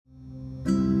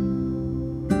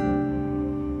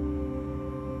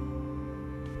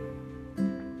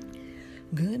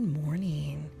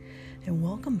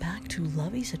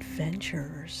Lovey's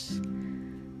Adventures.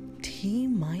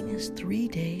 T-minus 3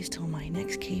 days till my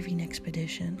next caving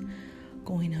expedition.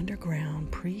 Going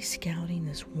underground, pre-scouting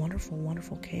this wonderful,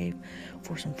 wonderful cave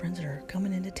for some friends that are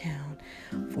coming into town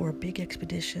for a big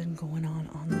expedition going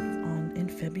on in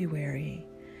February.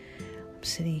 I'm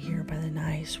sitting here by the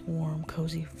nice, warm,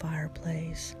 cozy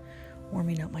fireplace,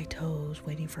 warming up my toes,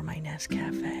 waiting for my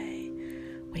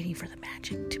Nescafe, waiting for the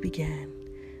magic to begin.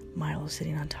 Milo's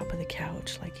sitting on top of the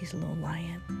couch like he's a little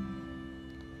lion.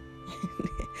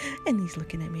 And he's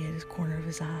looking at me at his corner of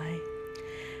his eye.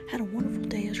 Had a wonderful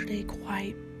day yesterday,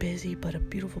 quite busy, but a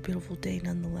beautiful, beautiful day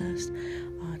nonetheless.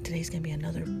 Today's going to be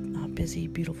another busy,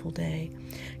 beautiful day.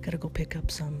 Got to go pick up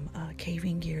some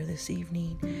caving gear this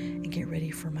evening and get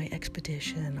ready for my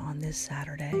expedition on this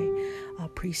Saturday,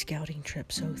 pre-scouting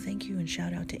trip. So thank you and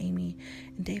shout out to Amy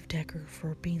and Dave Decker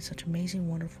for being such amazing,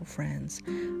 wonderful friends.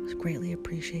 I greatly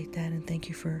appreciate that, and thank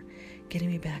you for getting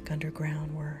me back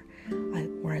underground where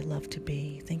I love to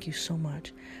be. Thank you so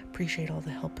much. Appreciate all the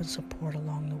help and support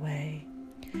along the way.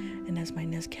 And as my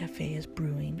Nescafe is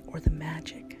brewing, or the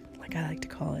magic, like I like to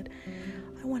call it,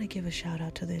 I want to give a shout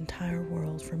out to the entire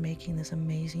world for making this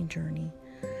amazing journey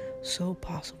so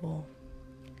possible.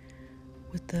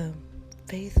 With the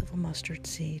faith of a mustard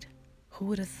seed, who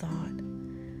would have thought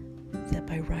that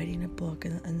by writing a book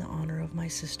in the honor of my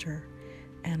sister,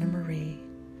 Anna Marie,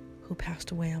 who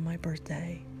passed away on my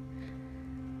birthday,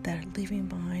 that leaving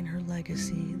behind her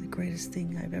legacy, the greatest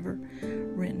thing I've ever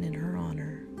written in her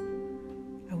honor,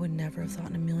 I would never have thought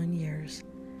in a million years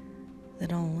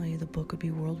that not only the book would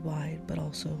be worldwide, but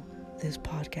also this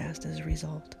podcast as a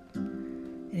result.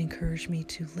 It encouraged me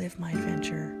to live my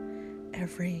adventure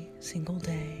every single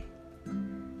day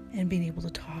and being able to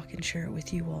talk and share it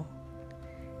with you all.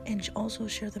 And also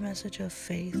share the message of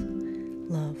faith,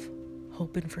 love,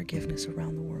 hope, and forgiveness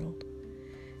around the world.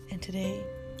 And today,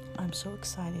 I'm so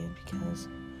excited because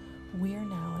we are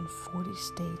now in 40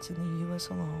 states in the U.S.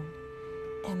 alone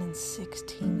and in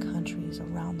 16 countries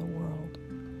around the world.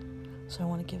 So I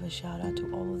want to give a shout out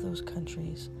to all of those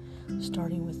countries,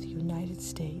 starting with the United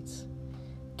States,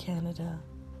 Canada,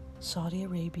 Saudi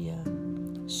Arabia,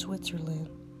 Switzerland,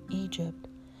 Egypt,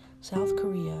 South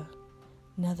Korea,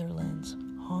 Netherlands,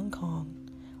 Hong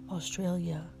Kong,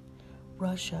 Australia,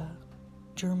 Russia,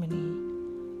 Germany,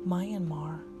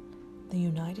 Myanmar, the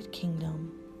United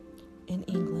Kingdom, in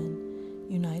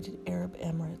England, United Arab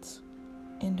Emirates,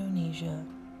 Indonesia,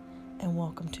 and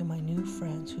welcome to my new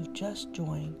friends who've just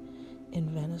joined in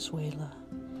Venezuela.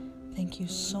 Thank you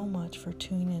so much for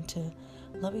tuning into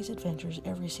Lovey's Adventures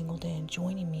every single day and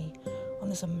joining me on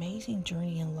this amazing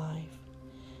journey in life.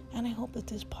 And I hope that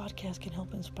this podcast can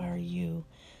help inspire you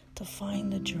to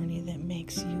find the journey that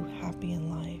makes you happy in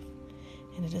life.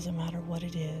 And it doesn't matter what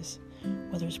it is,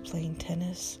 whether it's playing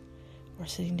tennis, or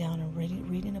sitting down and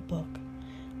reading a book,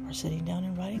 or sitting down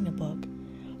and writing a book,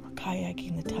 or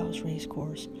kayaking the Taos race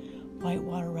course,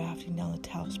 whitewater rafting down the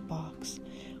Taos box,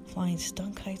 flying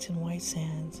stunt kites in white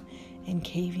sands, and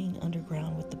caving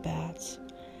underground with the bats.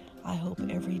 I hope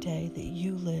every day that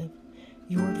you live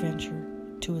your adventure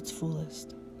to its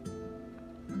fullest.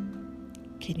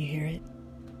 Can you hear it?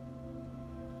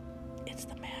 It's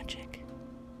the magic.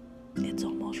 It's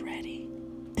almost ready.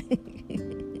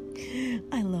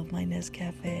 I love my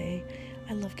Nescafe.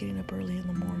 I love getting up early in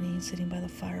the morning, sitting by the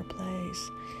fireplace.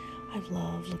 I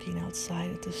love looking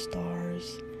outside at the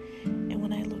stars. And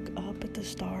when I look up at the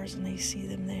stars and I see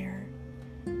them there,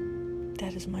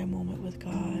 that is my moment with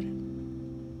God.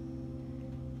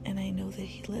 And I know that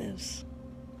He lives.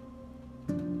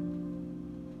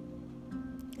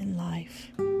 And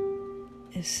life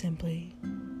is simply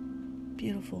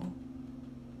beautiful.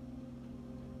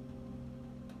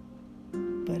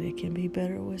 But it can be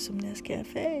better with some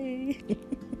Nescafe.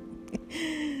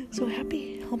 So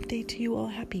happy hump day to you all.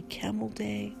 Happy Camel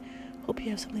Day. Hope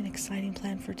you have something exciting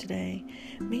planned for today.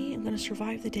 Me, I'm going to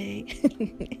survive the day.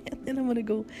 And then I'm going to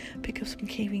go pick up some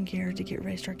caving gear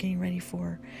to start getting ready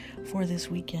for this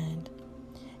weekend.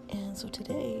 And so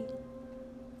today,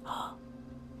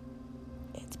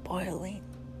 it's boiling.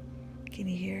 Can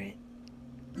you hear it?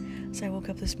 So I woke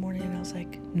up this morning and I was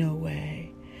like, no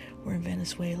way. We're in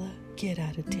Venezuela. Get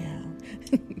out of town.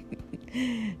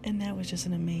 And that was just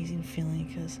an amazing feeling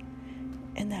because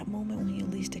in that moment when you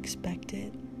least expect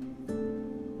it,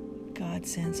 God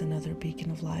sends another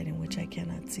beacon of light in which I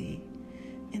cannot see.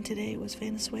 And today it was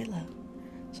Venezuela.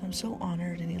 So I'm so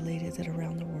honored and elated that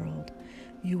around the world,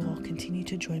 you all continue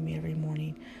to join me every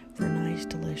morning for a nice,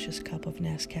 delicious cup of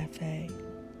Nescafe.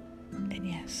 And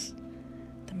yes,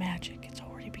 the magic, it's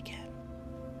already begun.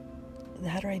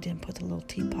 That or I didn't put the little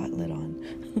teapot lid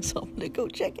on. So I'm going to go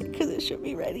check it because it should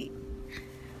be ready.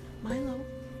 Milo,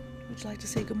 would you like to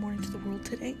say good morning to the world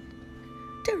today?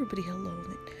 Tell everybody hello,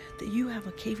 that you have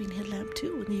a caving headlamp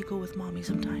too, and you go with mommy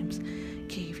sometimes.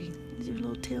 Caving. Is your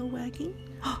little tail wagging?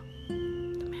 Oh, the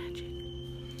magic.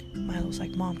 Milo's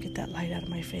like, Mom, get that light out of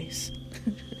my face.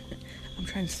 I'm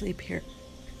trying to sleep here.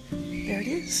 There it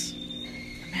is.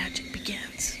 The magic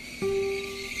begins.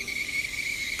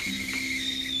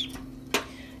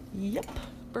 Yep,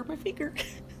 burn my finger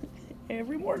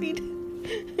every morning.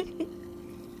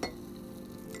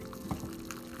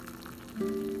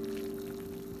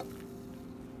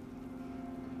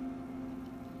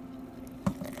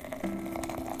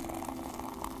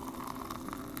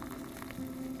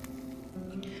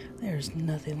 There's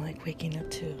nothing like waking up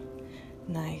to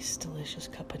a nice, delicious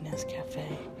cup of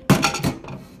Nescafe.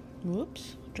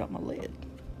 Whoops, dropped my lid.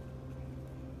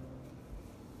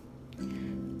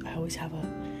 I always have a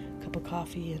cup of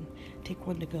coffee and take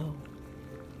one to go.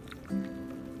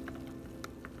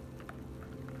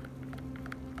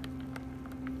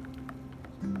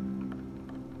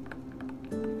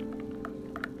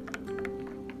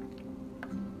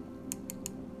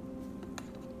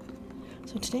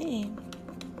 So today,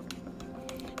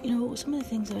 some of the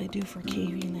things that I do for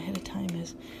caving ahead of time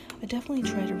is I definitely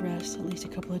try to rest at least a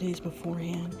couple of days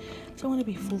beforehand. So I want to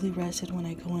be fully rested when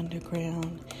I go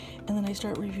underground. And then I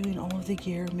start reviewing all of the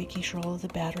gear, making sure all of the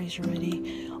batteries are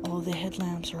ready. All of the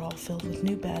headlamps are all filled with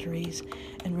new batteries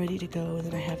and ready to go. And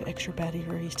then I have extra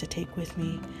batteries to take with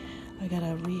me. I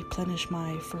gotta replenish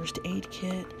my first aid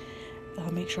kit.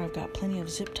 Make sure I've got plenty of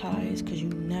zip ties, because you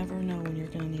never know when you're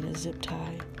gonna need a zip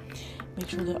tie. Make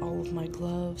sure that all of my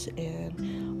gloves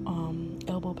and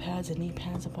elbow pads and knee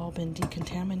pads have all been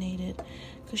decontaminated,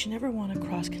 because you never want to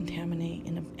cross-contaminate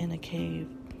in a cave.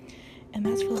 And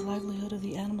that's for the livelihood of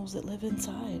the animals that live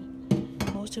inside.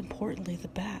 Most importantly, the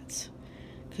bats,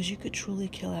 because you could truly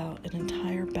kill out an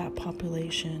entire bat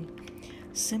population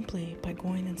simply by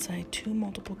going inside two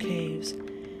multiple caves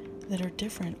that are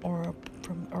different or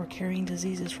carrying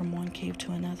diseases from one cave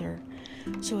to another.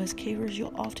 So as cavers,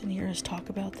 you'll often hear us talk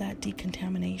about that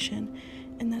decontamination,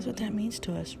 and that's what that means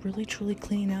to us, really truly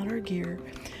cleaning out our gear,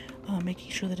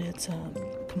 making sure that it's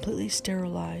completely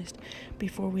sterilized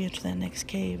before we enter that next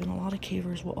cave. And a lot of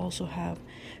cavers will also have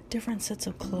different sets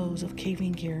of clothes of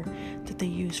caving gear that they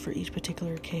use for each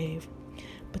particular cave.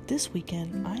 But this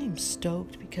weekend, I am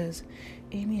stoked because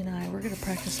Amy and we're going to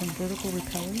practice some vertical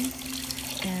rappelling.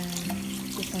 And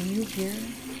with my new gear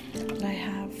that I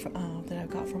have, that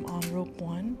I've got from On Rope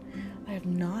 1, I have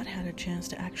not had a chance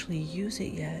to actually use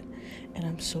it yet. And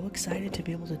I'm so excited to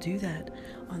be able to do that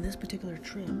on this particular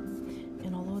trip.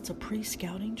 And although it's a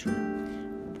pre-scouting trip,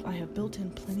 I have built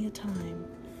in plenty of time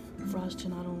for us to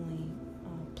not only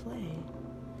play,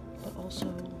 but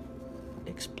also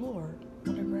explore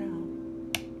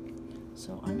underground.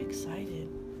 So I'm excited.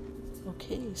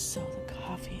 Okay, so the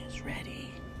coffee is ready.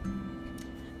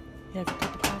 You have your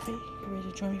cup of coffee? You ready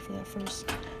to join me for that first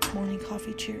morning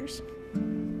coffee? Cheers.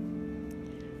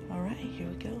 All right, here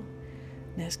we go.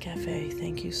 Nescafe,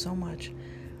 thank you so much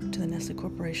to the Nestle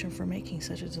Corporation for making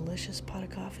such a delicious pot of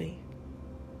coffee.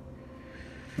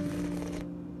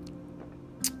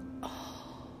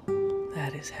 Oh,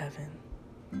 that is heaven.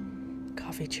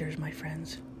 Coffee cheers, my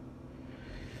friends.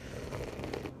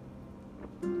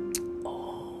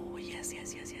 Oh, yes,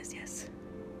 yes, yes, yes, yes.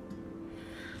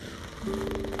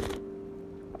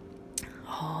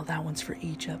 Oh, that one's for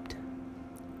Egypt.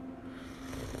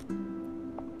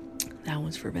 That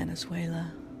one's for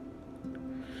Venezuela.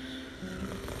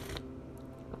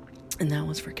 And that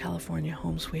one's for California,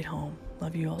 home sweet home.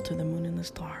 Love you all to the moon and the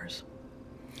stars.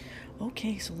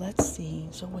 Okay, so let's see.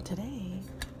 So today,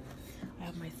 I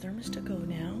have my thermos to go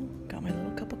now. Got my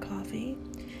little cup of coffee.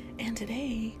 And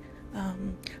today,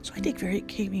 so I take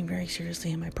caving very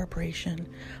seriously in my preparation,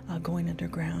 going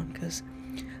underground, because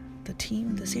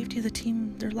the safety of the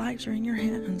team, their lives are in your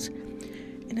hands.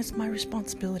 And it's my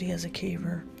responsibility as a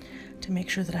caver to make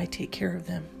sure that I take care of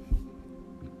them.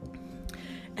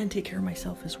 And take care of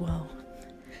myself as well.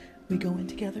 We go in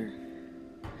together,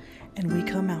 and we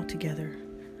come out together.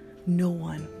 No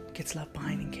one gets left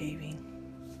behind in caving.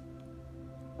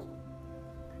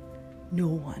 No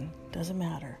one. Doesn't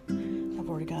matter. I've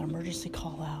already got emergency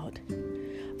call out.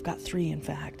 I've got 3, in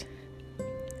fact,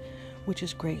 which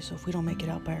is great. So if we don't make it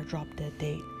out by our drop dead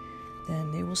date,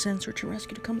 then they will send search and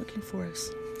rescue to come looking for us.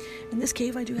 In this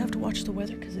cave, I do have to watch the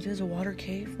weather because it is a water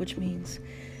cave, which means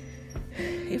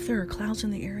if there are clouds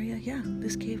in the area,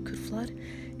 this cave could flood.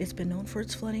 It's been known for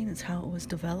its flooding. It's how it was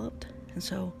developed. And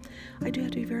so I do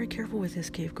have to be very careful with this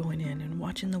cave going in and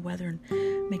watching the weather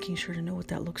and making sure to know what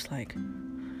that looks like.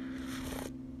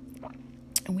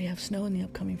 And we have snow in the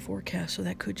upcoming forecast, so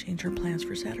that could change our plans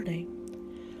for Saturday.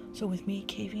 So with me,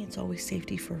 caving, it's always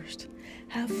safety first.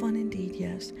 Have fun indeed,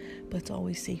 yes, but it's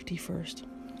always safety first.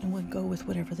 And we'll go with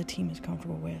whatever the team is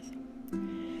comfortable with.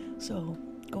 So,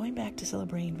 going back to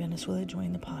celebrating Venezuela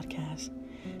joining the podcast,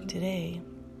 today,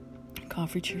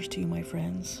 coffee cheers to you, my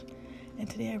friends. And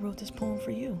today I wrote this poem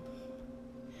for you.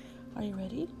 Are you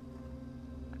ready?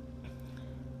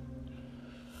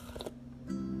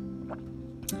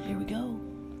 Here we go.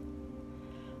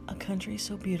 A country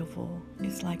so beautiful,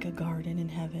 it's like a garden in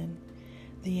heaven.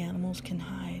 The animals can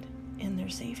hide in their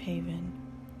safe haven.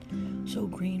 So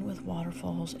green with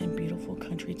waterfalls and beautiful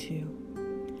country too.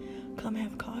 Come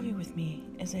have coffee with me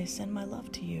as I send my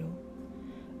love to you.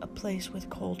 A place with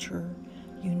culture,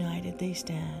 united they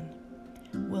stand.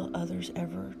 Will others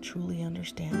ever truly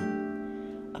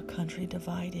understand? A country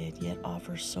divided yet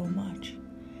offers so much.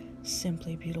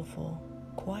 Simply beautiful,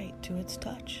 quite to its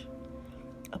touch.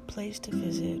 A place to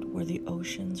visit where the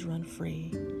oceans run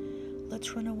free.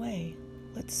 Let's run away,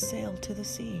 let's sail to the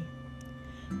sea.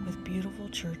 With beautiful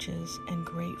churches and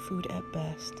great food at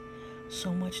best.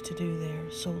 So much to do there,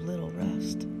 so little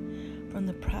rest. From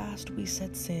the past we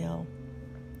set sail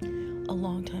a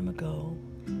long time ago,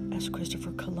 as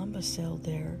Christopher Columbus sailed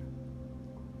there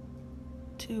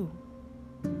too.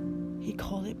 He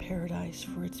called it paradise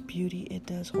for its beauty it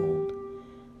does hold.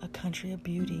 A country of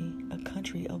beauty, a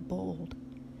country of bold.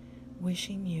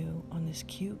 Wishing you on this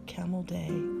cute camel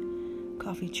day,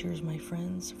 coffee cheers, my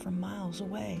friends, from miles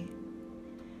away.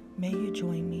 May you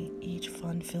join me each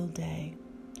fun-filled day.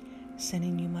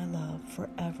 Sending you my love,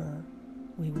 forever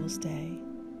we will stay.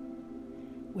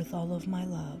 With all of my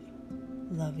love,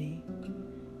 lovey,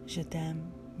 je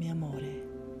t'aime, mi amore.